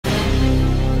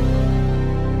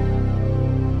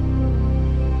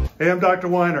Hey, I'm Dr.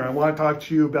 Weiner. I want to talk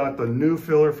to you about the new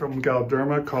filler from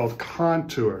Galderma called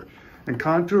Contour. And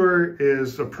Contour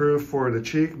is approved for the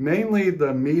cheek, mainly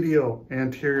the medial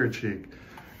anterior cheek.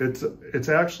 It's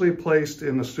actually placed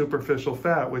in the superficial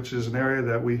fat, which is an area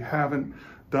that we haven't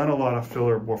done a lot of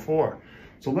filler before.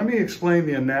 So let me explain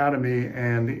the anatomy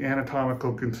and the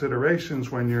anatomical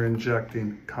considerations when you're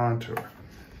injecting Contour.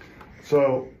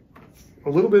 So a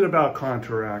little bit about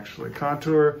Contour actually.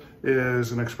 Contour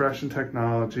is an expression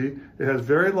technology. It has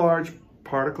very large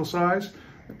particle size,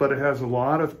 but it has a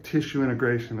lot of tissue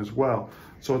integration as well.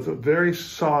 So it's a very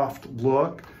soft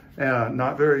look,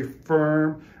 not very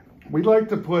firm. We like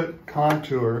to put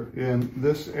Contour in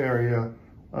this area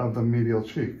of the medial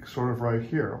cheek, sort of right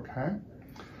here, okay?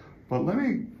 But let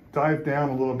me dive down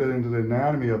a little bit into the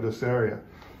anatomy of this area.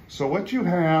 So what you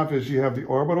have is you have the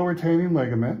orbital retaining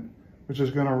ligament, which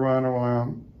is going to run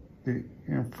around the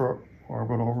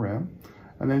infraorbital rim.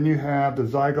 And then you have the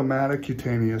zygomatic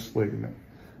cutaneous ligament,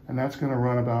 and that's going to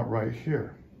run about right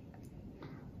here.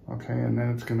 Okay, and then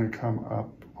it's going to come up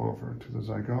over to the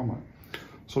zygoma.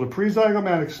 So the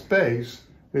prezygomatic space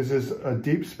is a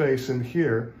deep space in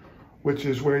here, which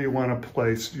is where you want to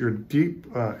place your deep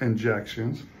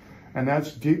injections. And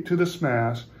that's deep to the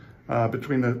SMAS,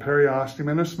 between the periosteum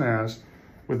and the SMAS,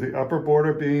 with the upper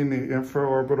border being the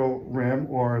infraorbital rim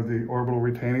or the orbital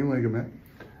retaining ligament,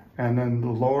 and then the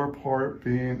lower part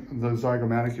being the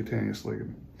zygomatic cutaneous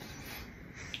ligament.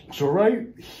 So right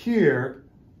here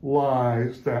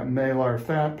lies that malar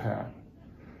fat pad.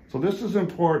 So this is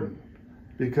important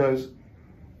because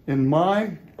in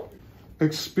my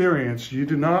experience, you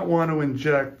do not want to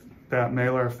inject that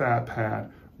malar fat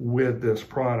pad with this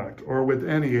product or with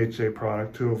any HA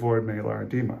product to avoid malar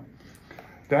edema.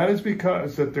 That is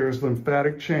because that there's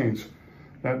lymphatic chains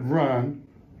that run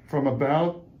from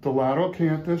about the lateral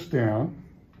canthus down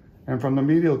and from the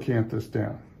medial canthus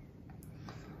down.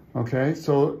 Okay,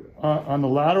 so on the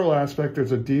lateral aspect,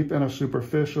 there's a deep and a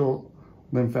superficial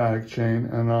lymphatic chain,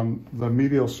 and on the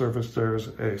medial surface, there's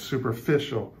a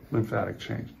superficial lymphatic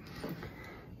chain.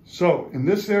 So in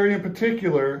this area in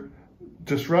particular,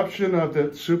 disruption of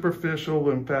the superficial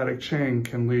lymphatic chain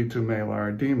can lead to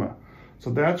malar edema. So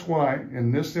that's why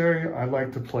in this area, I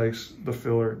like to place the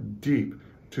filler deep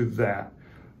to that.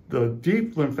 The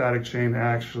deep lymphatic chain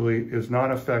actually is not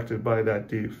affected by that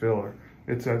deep filler.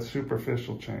 It's that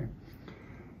superficial chain.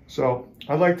 So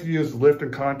I like to use lift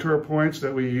and contour points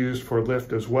that we use for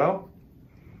lift as well.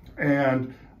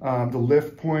 And the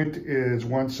lift point is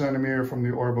 1 centimeter from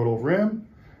the orbital rim.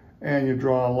 And you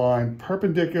draw a line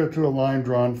perpendicular to a line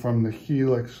drawn from the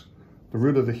helix, the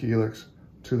root of the helix,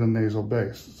 to the nasal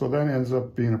base. So that ends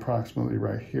up being approximately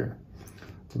right here.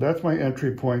 So that's my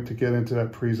entry point to get into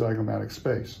that prezygomatic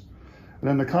space. And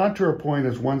then the contour point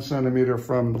is 1 centimeter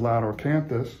from the lateral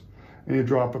canthus, and you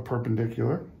drop a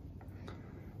perpendicular.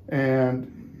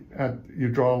 And you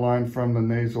draw a line from the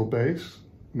nasal base,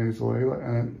 nasal ala,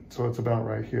 and so it's about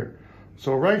right here.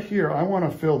 So right here, I want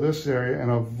to fill this area and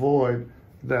avoid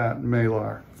that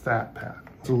malar fat pad.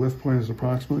 So the lift point is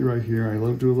approximately right here. I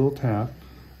do a little tap.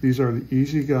 These are the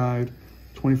Easy Guide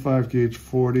 25 gauge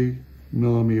 40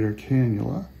 millimeter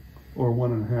cannula, or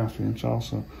 1.5 inch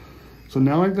also. So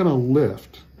now I'm gonna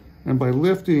lift, and by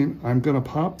lifting, I'm gonna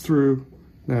pop through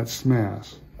that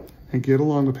SMAS and get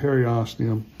along the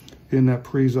periosteum in that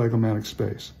prezygomatic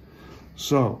space.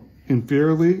 So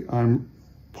inferiorly, I'm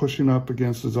pushing up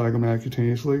against the zygomatic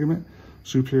cutaneous ligament.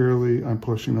 Superiorly, I'm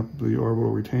pushing up the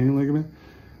orbital retaining ligament.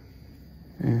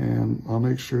 And I'll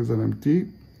make sure that I'm deep.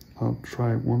 I'll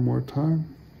try it one more time.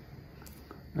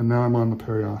 And now I'm on the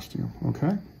periosteum,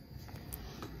 okay?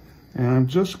 And I'm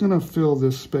just gonna fill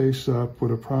this space up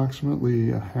with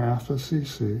approximately 1/2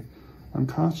 cc. I'm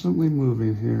constantly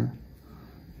moving here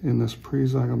in this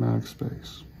prezygomatic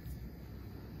space.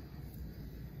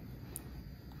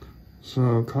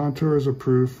 So Contour is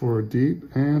approved for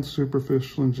deep and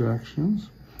superficial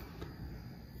injections.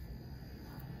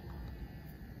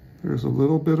 There's a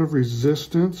little bit of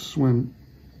resistance when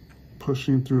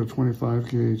pushing through a 25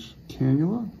 gauge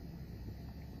cannula.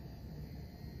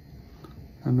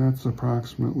 And that's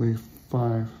approximately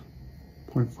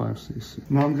 5.5 cc.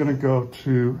 Now I'm gonna go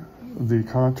to the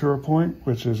contour point,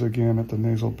 which is again at the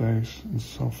nasal base and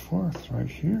so forth, right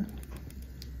here.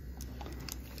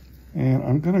 And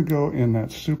I'm gonna go in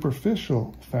that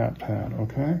superficial fat pad,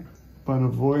 okay? But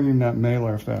avoiding that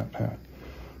malar fat pad.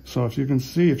 So if you can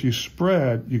see, if you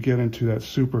spread, you get into that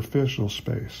superficial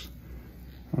space,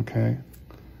 okay?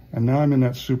 And now I'm in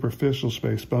that superficial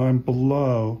space, but I'm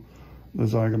below the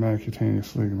zygomatic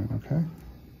cutaneous ligament, okay?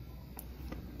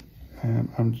 And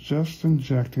I'm just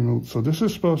injecting, so this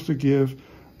is supposed to give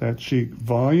that cheek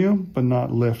volume, but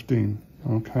not lifting,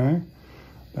 okay?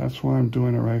 That's why I'm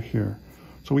doing it right here.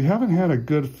 So we haven't had a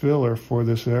good filler for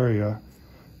this area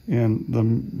in the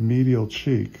medial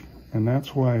cheek, and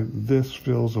that's why this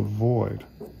fills a void,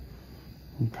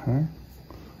 okay?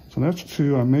 So that's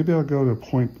 2, maybe I'll go to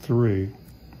 0.3,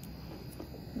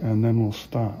 and then we'll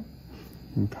stop,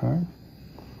 okay?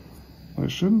 Well, it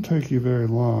shouldn't take you very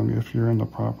long if you're in the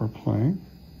proper plane.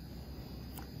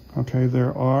 Okay,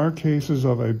 there are cases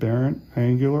of aberrant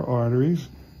angular arteries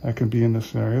that can be in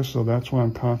this area, so that's why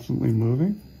I'm constantly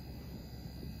moving.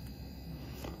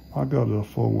 I'll go to the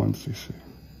full 1 cc.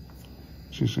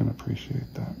 She's going to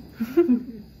appreciate that.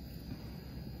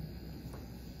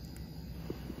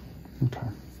 Okay.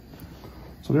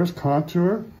 So there's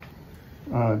contour,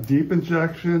 deep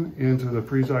injection into the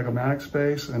prezygomatic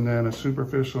space, and then a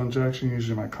superficial injection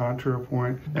using my contour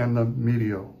point and the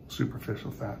medial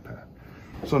superficial fat pad.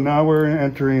 So now we're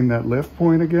entering that lift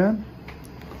point again.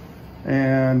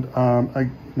 And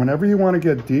whenever you want to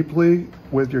get deeply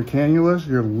with your cannulas,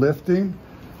 you're lifting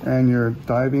and you're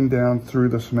diving down through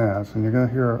the SMAS, and you're going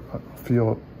to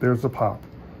feel, there's the pop.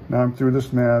 Now I'm through the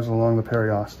SMAS along the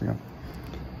periosteum.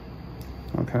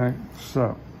 Okay,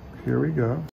 so here we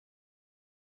go.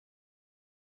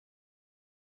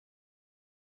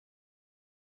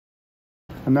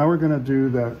 And now we're going to do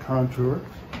that contour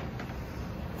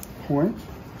point,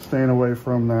 staying away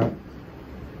from that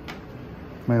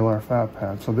malar fat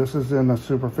pad. So this is in the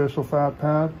superficial fat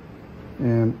pad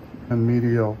and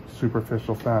medial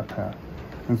superficial fat pad.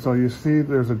 And so you see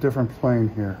there's a different plane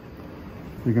here.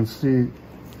 You can see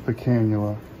the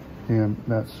cannula in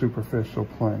that superficial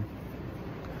plane.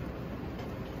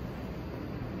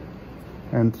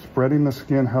 And spreading the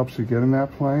skin helps you get in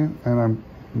that plane, and I'm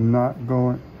not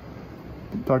going...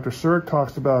 Dr. Surek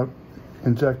talks about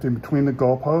injecting between the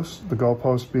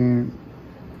goalposts being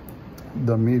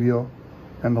the medial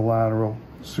and the lateral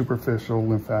superficial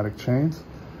lymphatic chains,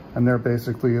 and they're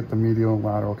basically at the medial and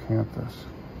lateral canthus.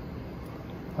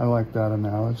 I like that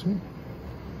analogy.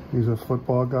 He's a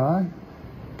football guy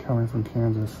coming from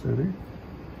Kansas City.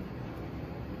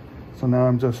 So now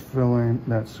I'm just filling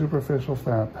that superficial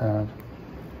fat pad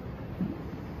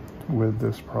with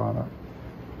this product.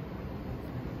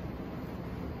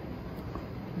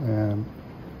 And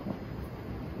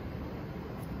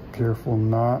careful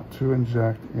not to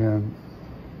inject in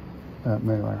that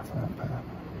malar fat pad.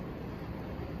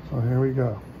 So here we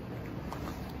go.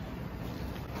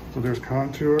 So there's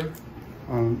contour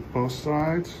on both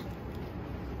sides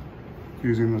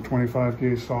using the 25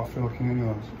 gauge soft fill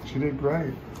cannulas. She did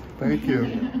great. Thank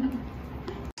you.